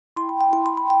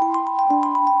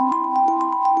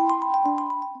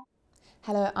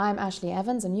Hello, I'm Ashley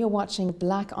Evans and you're watching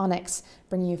Black ONYX,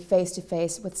 bringing you face to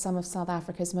face with some of South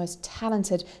Africa's most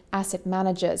talented asset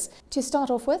managers. To start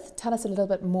off with, tell us a little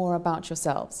bit more about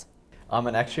yourselves. I'm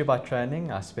an actuary by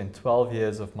training. I spent 12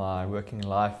 years of my working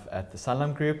life at the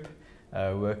Sanlam Group,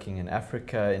 working in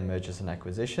Africa in mergers and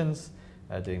acquisitions,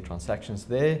 doing transactions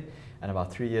there. And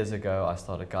about 3 years ago, I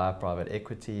started GAIA Private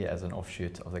Equity as an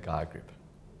offshoot of the GAIA Group.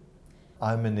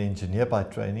 I'm an engineer by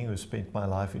training who spent my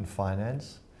life in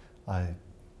finance. I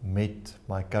met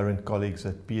my current colleagues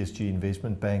at PSG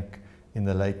Investment Bank in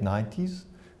the late 90s,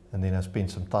 and then I spent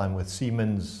some time with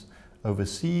Siemens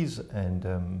overseas,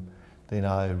 and then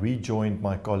I rejoined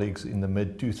my colleagues in the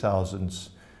mid-2000s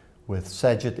with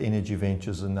Saget Energy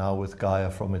Ventures and now with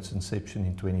GAIA from its inception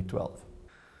in 2012.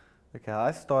 Okay,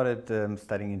 I started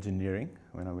studying engineering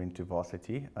when I went to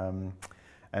varsity.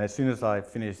 And as soon as I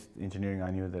finished engineering, I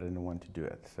knew that I didn't want to do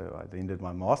it. So I then did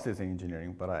my master's in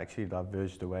engineering, but I actually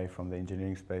diverged away from the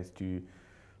engineering space to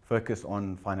focus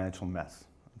on financial maths.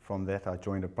 From that, I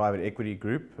joined a private equity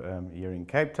group here in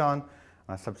Cape Town.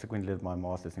 I subsequently did my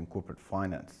master's in corporate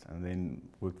finance and then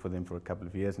worked for them for a couple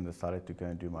of years and decided to go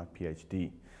and do my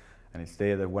PhD. And it's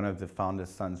there that one of the founder's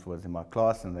sons was in my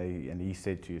class, and he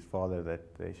said to his father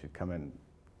that they should come and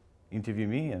interview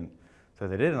me. And so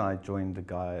they did, and I joined the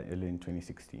GAIA early in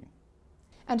 2016.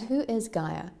 And who is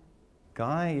GAIA?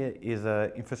 GAIA is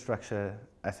an infrastructure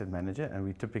asset manager, and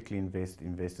we typically invest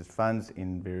investors' funds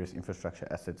in various infrastructure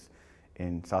assets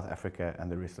in South Africa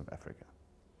and the rest of Africa.